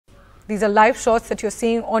These are live shots that you're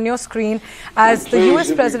seeing on your screen as the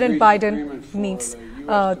US President Biden meets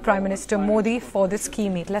Prime Minister Modi for this key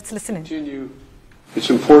meet. Let's listen in. It's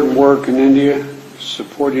important work in India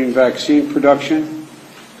supporting vaccine production,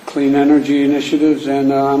 clean energy initiatives,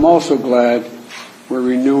 and I'm also glad we're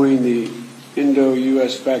renewing the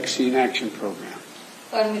Indo-US Vaccine Action Program.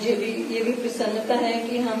 और मुझे भी ये भी प्रसन्नता है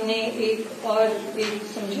कि हमने एक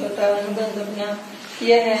समझौता अनुबंध अपना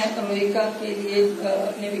किया है अमेरिका के लिए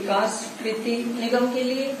अपने विकास वित्तीय निगम के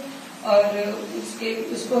लिए और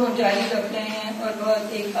उसको हम जारी रख रहे हैं और बहुत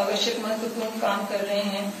एक आवश्यक महत्वपूर्ण काम कर रहे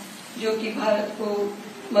हैं जो कि भारत को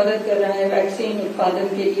मदद कर रहा है वैक्सीन उत्पादन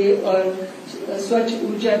के लिए और स्वच्छ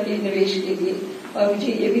ऊर्जा के निवेश के लिए और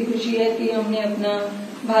मुझे ये भी खुशी है कि हमने अपना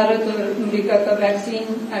भारत और अमेरिका का वैक्सीन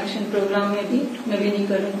एक्शन प्रोग्राम में भी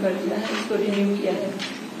नवीनीकरण कर दिया है, इसको रिन्यू किया है।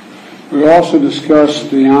 We also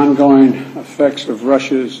discussed the ongoing effects of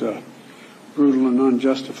Russia's brutal and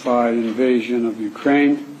unjustified invasion of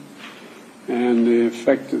Ukraine and the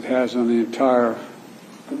effect it has on the entire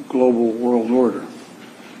global world order.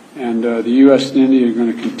 And the U.S. and India are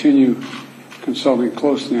going to continue consulting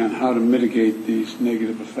closely on how to mitigate these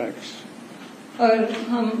negative effects. और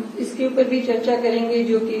हम इसके ऊपर भी चर्चा करेंगे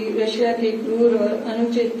जो कि Russia के क्रूर और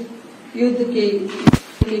अनुचित युद्ध के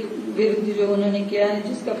विरुद्ध जो उन्होंने किया है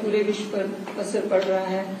जिसका पूरे विश्व पर असर पड़ रहा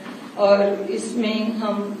है और इसमें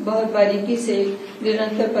हम बहुत बारीकी से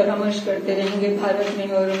निरंतर परामर्श करते रहेंगे भारत में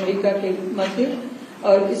और अमेरिका के मध्य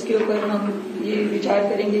और इसके ऊपर हम ये विचार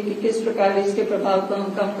करेंगे कि किस प्रकार इसके प्रभाव को हम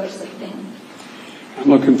कम कर सकते हैं। I'm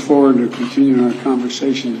looking forward to continuing our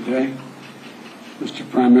conversation today. Mr.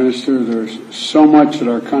 Prime Minister, there's so much that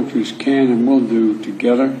our countries can and will do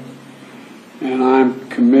together, and I'm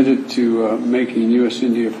committed to making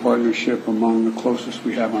U.S.-India partnership among the closest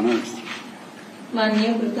we have on earth.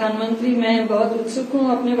 माननीय प्रधानमंत्री, मैं बहुत उत्सुक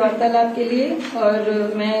हूँ अपने वार्तालाप के लिए और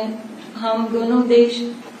हम दोनों देश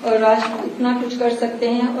और राष्ट्र इतना कुछ कर सकते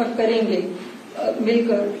हैं और करेंगे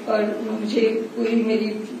मिलकर और मुझे पूरी मेरी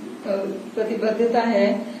प्रतिबद्धता है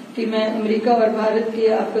कि मैं अमेरिका और भारत के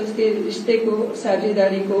आपस के रिश्ते को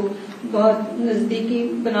साझेदारी को बहुत नजदीकी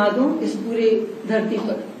बना दूं इस पूरे धरती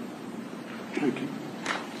पर।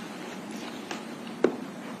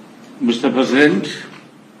 मिस्टर प्रेसिडेंट,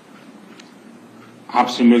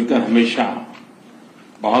 आपसे मिलकर हमेशा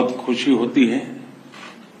बहुत खुशी होती है।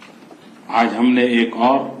 आज हमने एक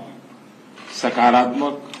और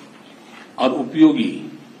सकारात्मक और उपयोगी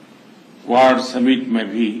क्वाड समिट में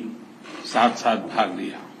भी साथ साथ भाग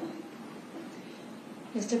लिया।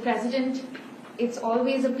 Mr. President, it's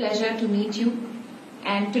always a pleasure to meet you,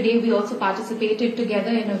 and today we also participated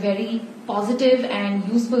together in a very positive and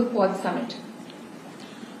useful Quad Summit.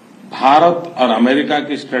 Bharat और अमेरिका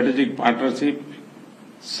की स्ट्रेटेजिक पार्टनरशिप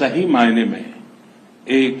सही मायने में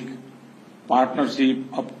एक पार्टनरशिप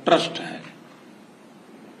ऑफ ट्रस्ट है।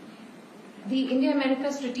 The India-America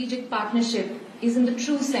strategic partnership is in the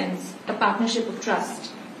true sense a partnership of trust.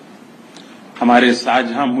 हमारे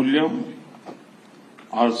साझा मूल्यों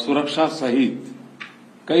और सुरक्षा सहित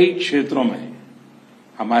कई क्षेत्रों में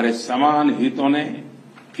हमारे समान हितों ने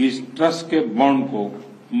इस ट्रस्ट के बॉन्ड को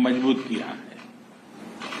मजबूत किया है।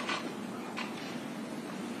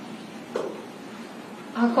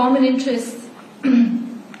 Our common interests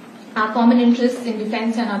in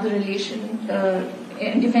defense and other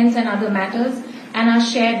defense and other matters, and our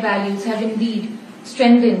shared values have indeed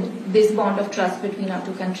strengthened this bond of trust between our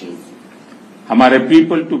two countries. हमारे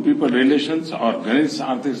पीपल टू पीपल रिलेशंस और घनिष्ठ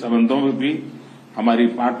आर्थिक संबंधों में भी हमारी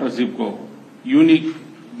पार्टनरशिप को unique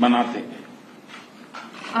बनाते हैं।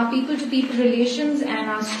 Our people to people relations and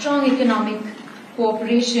our strong economic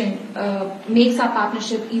cooperation makes our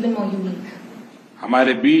partnership even more unique.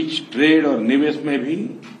 हमारे बीच ट्रेड और निवेश में भी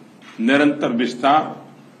निरंतर विस्तार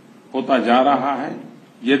होता जा रहा है,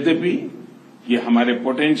 यद्यपि ये हमारे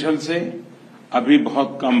पोटेंशियल से अभी बहुत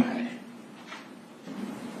कम है।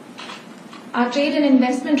 Our trade and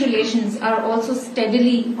investment relations are also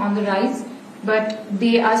steadily on the rise, but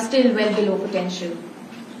they are still well below potential.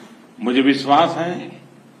 मुझे विश्वास है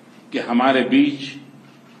कि हमारे बीच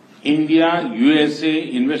India USA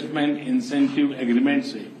investment incentive agreement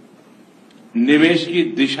से निवेश की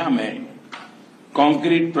दिशा में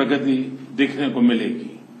कॉन्क्रीट प्रगति देखने को मिलेगी।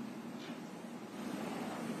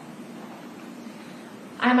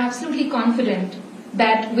 I am absolutely confident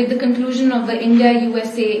that with the conclusion of the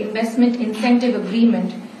India-USA Investment Incentive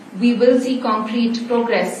Agreement, we will see concrete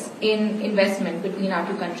progress in investment between our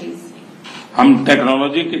two countries. हम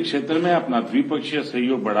technology के क्षेत्र में अपना द्विपक्षीय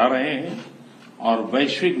सहयोग बढ़ा रहे हैं और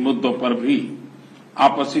वैश्विक मुद्दों पर भी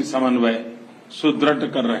आपसी समन्वय सुदृढ़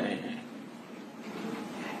कर रहे हैं।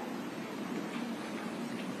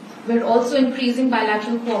 We're also increasing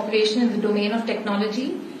bilateral cooperation in the domain of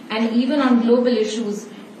technology, and even on global issues,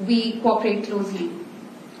 we cooperate closely.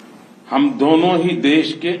 हम दोनों ही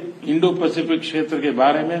देश के इंडो पैसिफिक क्षेत्र के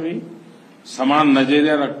बारे में भी समान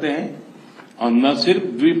नजरिया रखते हैं और न सिर्फ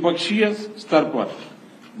द्विपक्षीय स्तर पर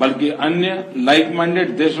बल्कि अन्य लाइक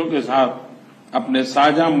माइंडेड देशों के साथ अपने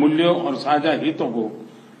साझा मूल्यों और साझा हितों को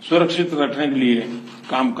सुरक्षित रखने के लिए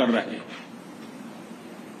काम कर रहे हैं.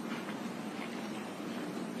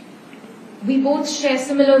 We both share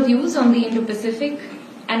similar views on the Indo-Pacific,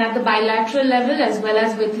 and at the bilateral level as well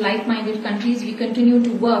as with like-minded countries, we continue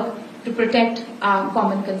to work to protect our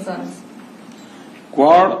common concerns.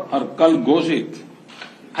 Quad और कल घोषित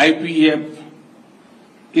IPEF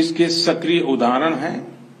इसके सक्रिय उदाहरण हैं.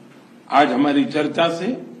 आज हमारी चर्चा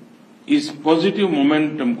से इस पॉजिटिव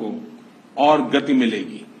मोमेंटम को और गति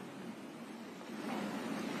मिलेगी.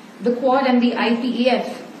 The Quad and the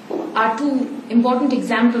IPEF are two important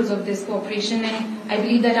examples of this cooperation, and I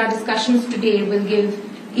believe that our discussions today will give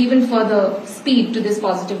even further speed to this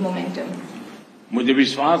positive momentum. मुझे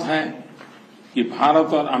विश्वास है कि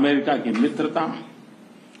भारत और अमेरिका की मित्रता,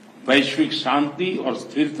 वैश्विक शांति और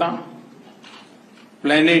स्थिरता,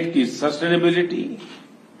 प्लेनेट की सस्टेनेबिलिटी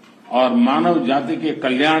और मानव जाति के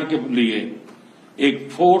कल्याण के लिए एक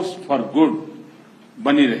फोर्स फॉर गुड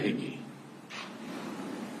बनी रहेगी.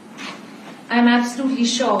 I am absolutely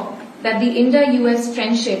sure that the India-US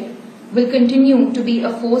friendship will continue to be a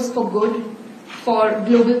force for good, for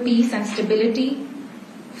global peace and stability,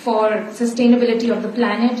 for sustainability of the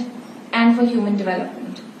planet, and for human development.